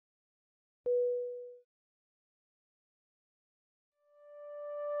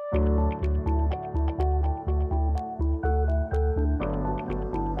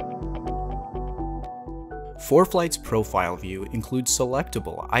ForeFlight's profile view includes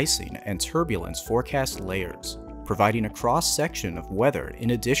selectable icing and turbulence forecast layers, providing a cross-section of weather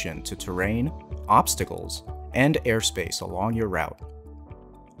in addition to terrain, obstacles, and airspace along your route.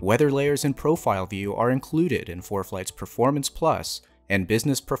 Weather layers in Profile View are included in ForeFlight's Performance Plus and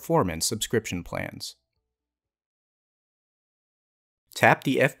Business Performance subscription plans. Tap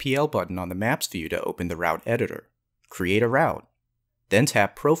the FPL button on the Maps view to open the route editor. Create a route, then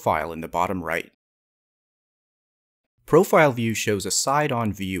tap Profile in the bottom right. Profile View shows a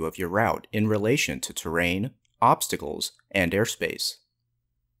side-on view of your route in relation to terrain, obstacles, and airspace.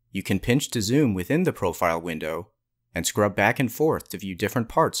 You can pinch to zoom within the profile window and scrub back and forth to view different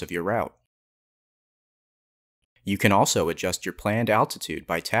parts of your route. You can also adjust your planned altitude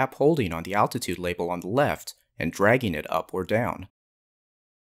by holding on the altitude label on the left and dragging it up or down.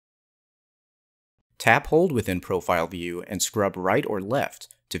 Hold within Profile View and scrub right or left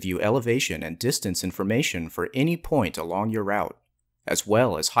to view elevation and distance information for any point along your route, as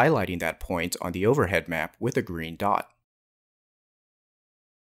well as highlighting that point on the overhead map with a green dot.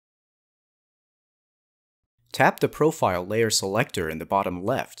 Tap the Profile Layer selector in the bottom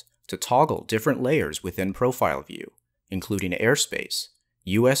left to toggle different layers within Profile View, including airspace,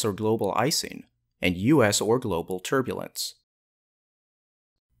 US or global icing, and US or global turbulence.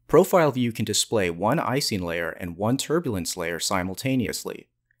 Profile View can display one icing layer and one turbulence layer simultaneously,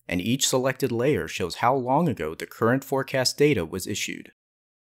 and each selected layer shows how long ago the current forecast data was issued.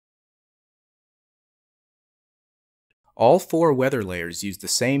 All four weather layers use the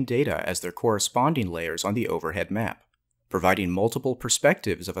same data as their corresponding layers on the overhead map, providing multiple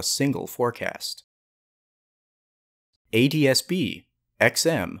perspectives of a single forecast. ADS-B,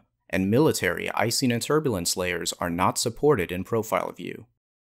 XM, and military icing and turbulence layers are not supported in Profile View.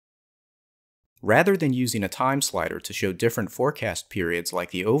 Rather than using a time slider to show different forecast periods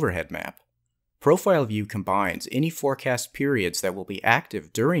like the overhead map, Profile View combines any forecast periods that will be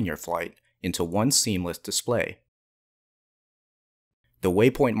active during your flight into one seamless display. The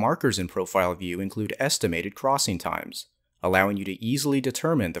waypoint markers in Profile View include estimated crossing times, allowing you to easily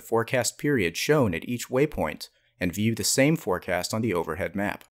determine the forecast period shown at each waypoint and view the same forecast on the overhead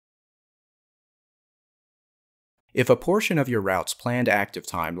map. If a portion of your route's planned active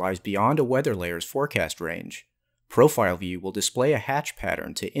time lies beyond a weather layer's forecast range, Profile View will display a hatch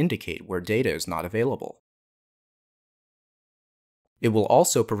pattern to indicate where data is not available. It will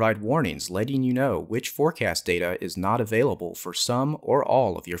also provide warnings letting you know which forecast data is not available for some or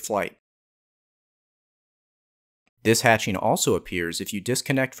all of your flight. This hatching also appears if you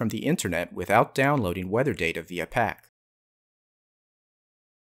disconnect from the internet without downloading weather data via pack.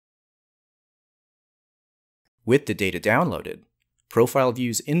 With the data downloaded, Profile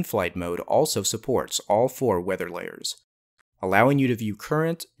View's in-flight mode also supports all four weather layers, allowing you to view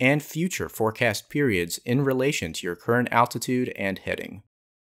current and future forecast periods in relation to your current altitude and heading.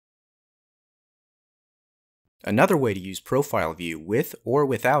 Another way to use Profile View with or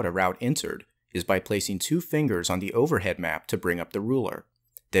without a route entered is by placing two fingers on the overhead map to bring up the ruler,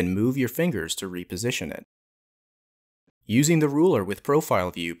 then move your fingers to reposition it. Using the ruler with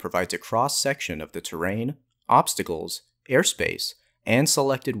Profile View provides a cross-section of the terrain, obstacles, airspace, and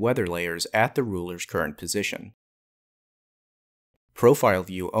selected weather layers at the ruler's current position. Profile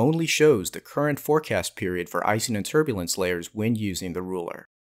View only shows the current forecast period for icing and turbulence layers when using the ruler.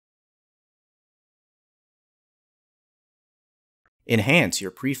 Enhance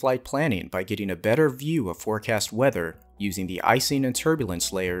your pre-flight planning by getting a better view of forecast weather using the icing and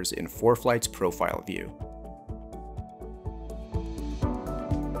turbulence layers in ForeFlight's Profile View.